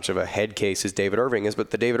as much of a head case as David Irving is,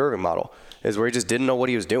 but the David Irving model is where he just didn't know what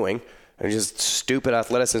he was doing, and just stupid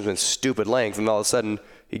athleticism and stupid length, and all of a sudden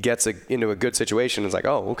he gets into a good situation and it's like,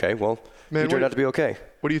 oh, okay, well, he turned out to be okay.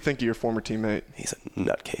 What do you think of your former teammate? He's a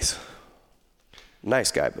nutcase.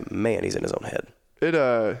 Nice guy, but man, he's in his own head.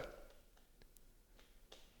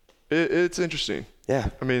 It's interesting. Yeah.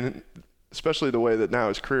 I mean, especially the way that now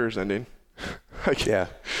his career is ending. Yeah.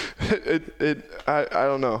 I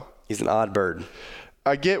don't know. He's an odd bird.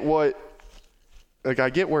 I get where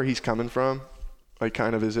he's coming from,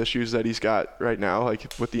 kind of his issues that he's got right now,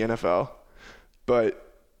 with the NFL. But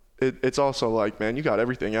it's also man, you got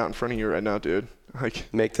everything out in front of you right now, dude.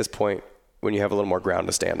 Make this point when you have a little more ground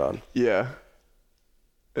to stand on. Yeah.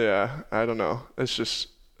 Yeah, I don't know. It's just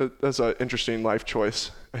that's an interesting life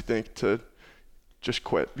choice, I think, to just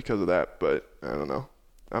quit because of that. But I don't know.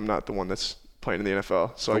 I'm not the one that's playing in the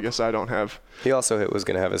NFL, so I guess I don't have. He also was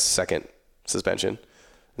going to have his second suspension,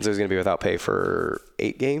 and so he's going to be without pay for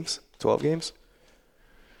 8 games, 12 games,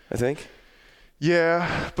 I think.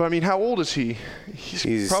 Yeah, but I mean, how old is he?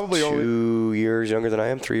 He's probably 2 years younger than I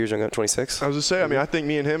am, 3 years younger, 26. I was going to say, I mean, I think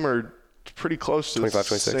me and him are pretty close to 25, the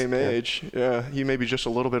 26, same yeah. age. Yeah, he may be just a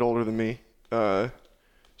little bit older than me. So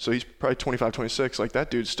he's probably 25, 26. Like,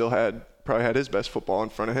 that dude probably had his best football in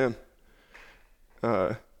front of him.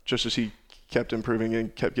 Just as he kept improving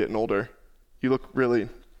and kept getting older. You look really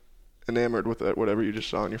enamored with that, whatever you just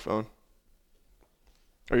saw on your phone.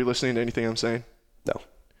 Are you listening to anything I'm saying? No,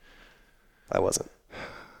 I wasn't.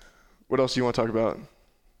 What else do you want to talk about?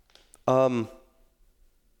 I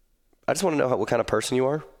just want to know what kind of person you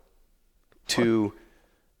are. In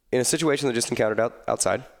a situation that just encountered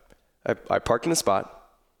outside, I parked in a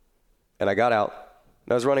spot, and I got out.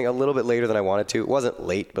 And I was running a little bit later than I wanted to. It wasn't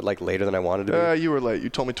late, but like later than I wanted to be. You were late. You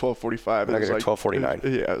told me 12:45. I got there 12:49.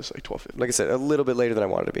 Yeah, it was like 12:50. Like I said, a little bit later than I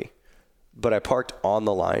wanted to be. But I parked on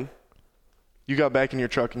the line. You got back in your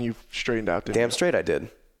truck and you straightened out. Didn't Damn straight I did.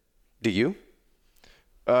 Do you?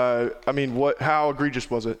 I mean, how egregious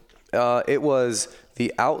was it? It was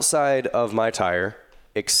the outside of my tire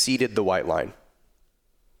exceeded the white line.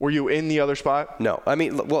 Were you in the other spot? No. I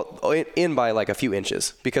mean, well, in by like a few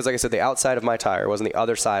inches. Because like I said, the outside of my tire was on the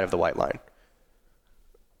other side of the white line.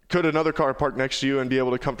 Could another car park next to you and be able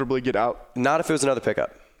to comfortably get out? Not if it was another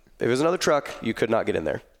pickup. If it was another truck, you could not get in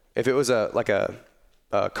there. If it was a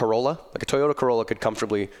Corolla, like a Toyota Corolla could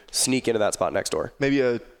comfortably sneak into that spot next door. Maybe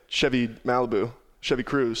a Chevy Malibu, Chevy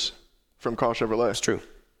Cruze from Carl Chevrolet. That's true.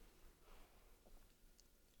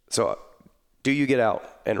 So do you get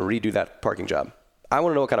out and redo that parking job? I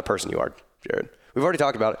want to know what kind of person you are, Jared. We've already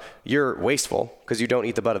talked about it. You're wasteful because you don't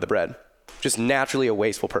eat the butt of the bread. Just naturally a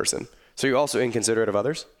wasteful person. So you're also inconsiderate of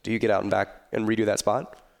others? Do you get out and back and redo that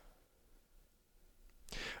spot?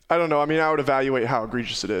 I don't know. I mean, I would evaluate how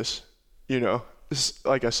egregious it is. You know,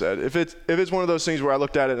 like I said, if it's one of those things where I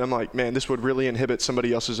looked at it and I'm like, man, this would really inhibit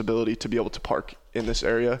somebody else's ability to be able to park in this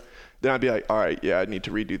area, then I'd be like, all right, yeah, I need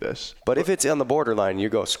to redo this. But if it's on the borderline, you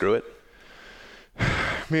go, screw it.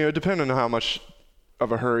 I mean, it would depend on how much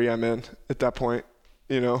of a hurry I'm in at that point.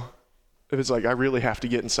 You know, if it's like I really have to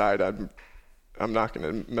get inside, I'm not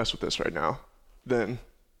going to mess with this right now, then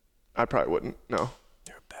I probably wouldn't. No.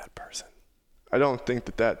 You're a bad person. I don't think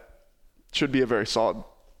that should be a very solid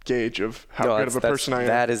gauge of how good of a person I am.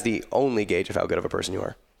 That is the only gauge of how good of a person you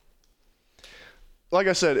are. Like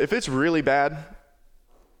I said, if it's really bad,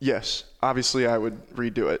 yes, obviously I would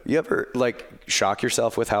redo it. You ever like shock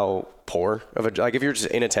yourself with how poor of a, like if you're just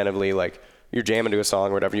inattentively, like you're jamming to a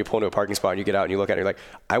song or whatever, you pull into a parking spot and you get out and you look at it and you're like,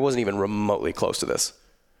 I wasn't even remotely close to this.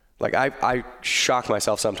 Like I shock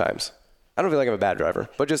myself sometimes. I don't feel like I'm a bad driver,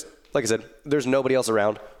 but just like I said, there's nobody else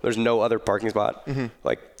around. There's no other parking spot. Mm-hmm.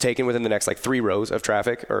 Like taken within the next like 3 rows of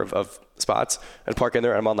traffic or of spots and park in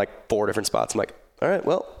there. And I'm on like 4 different spots. I'm like, all right,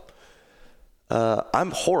 well,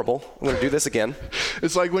 I'm horrible. I'm going to do this again.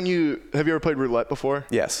 It's like have you ever played roulette before?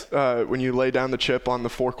 Yes. When you lay down the chip on the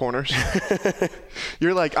 4 corners,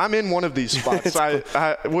 you're like, I'm in one of these spots.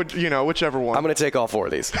 I would, whichever one. I'm going to take all 4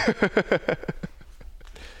 of these.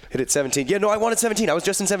 Hit it 17. Yeah, no, I wanted 17. I was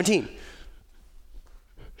just in 17.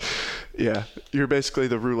 Yeah, you're basically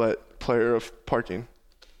the roulette player of parking.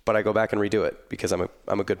 But I go back and redo it because I'm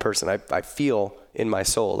a good person. I feel in my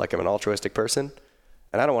soul like I'm an altruistic person,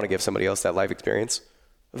 and I don't want to give somebody else that life experience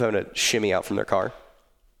of having to shimmy out from their car.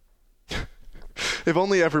 If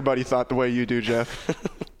only everybody thought the way you do, Jeff.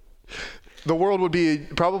 The world would be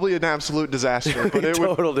probably an absolute disaster. But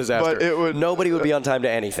Total disaster. But it would. Nobody would be on time to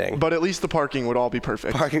anything. But at least the parking would all be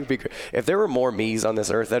perfect. Parking would be great. If there were more me's on this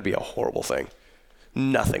earth, that'd be a horrible thing.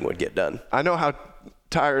 Nothing would get done. I know how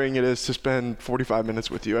tiring it is to spend 45 minutes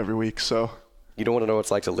with you every week, so. You don't want to know what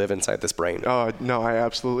it's like to live inside this brain. Oh, no, I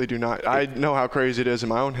absolutely do not. I know how crazy it is in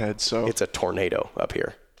my own head, so. It's a tornado up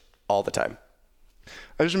here all the time.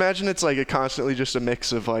 I just imagine it's like constantly just a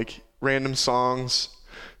mix of like random songs.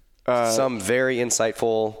 Some very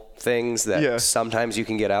insightful things that sometimes you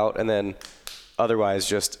can get out, and then otherwise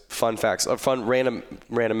just fun facts or fun random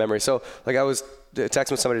memories. So like I was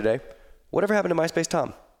texting with somebody today. Whatever happened to MySpace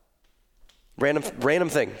Tom? Random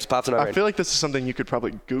thing just pops in my brain. I feel like this is something you could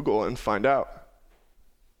probably Google and find out.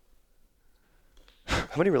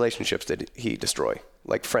 How many relationships did he destroy?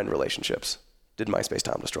 Like friend relationships did MySpace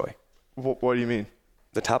Tom destroy? What do you mean?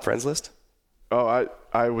 The top friends list? Oh,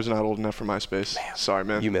 I was not old enough for MySpace. Sorry,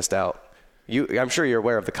 man. You missed out. I'm sure you're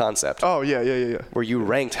aware of the concept. Oh, yeah. Where you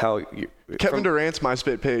ranked how Kevin Durant's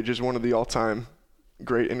MySpace page is one of the all-time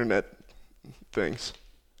great internet things.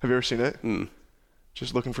 Have you ever seen it?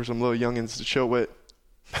 Just looking for some little youngins to chill with.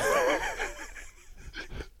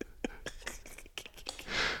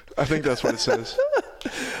 I think that's what it says.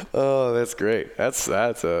 Oh, that's great. That's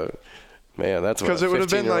a man. That's what a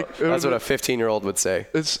 15-year-old would say.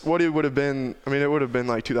 It's what it would have been. I mean, it would have been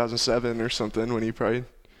like 2007 or something when he probably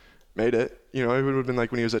made it. You know, it would have been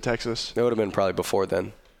like when he was at Texas. It would have been probably before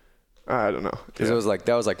then. I don't know. Because it was like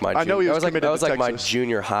that was like my. I know he was committed that was to like my Texas.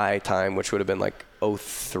 junior high time, which would have been like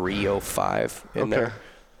 03, 05 in there.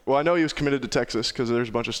 Well, I know he was committed to Texas because there's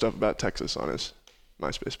a bunch of stuff about Texas on his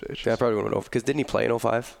MySpace page. Yeah, I probably would have known. Because didn't he play in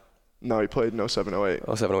 05? No, he played in 07, 08.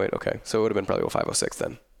 07, 08, okay. So it would have been probably 05, 06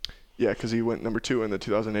 then. Yeah, because he went number 2 in the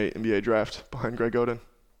 2008 NBA draft behind Greg Oden.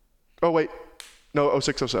 Oh, wait. No,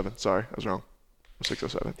 06, 07. Sorry, I was wrong.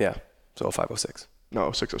 06, 07. Yeah, so 05, 06.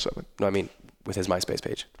 No, 06, 07. No, I mean with his MySpace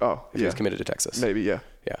page. Oh, He was committed to Texas. Maybe, yeah.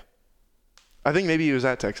 Yeah. I think maybe he was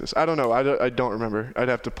at Texas. I don't know. I don't remember. I'd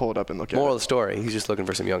have to pull it up and look at it. Moral of the story, he's just looking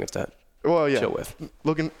for some youngins to chill with.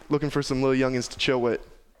 Looking for some little youngins to chill with.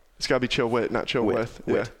 It's got to be chill with, not chill with.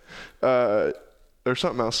 Wit. Yeah. There's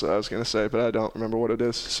something else I was going to say, but I don't remember what it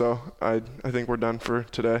is. So I think we're done for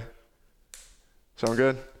today. Sound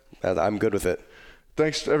good? I'm good with it.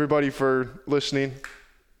 Thanks to everybody for listening.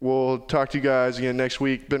 We'll talk to you guys again next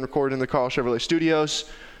week. Been recorded in the Carl Chevrolet Studios.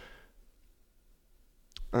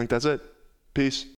 I think that's it. Peace.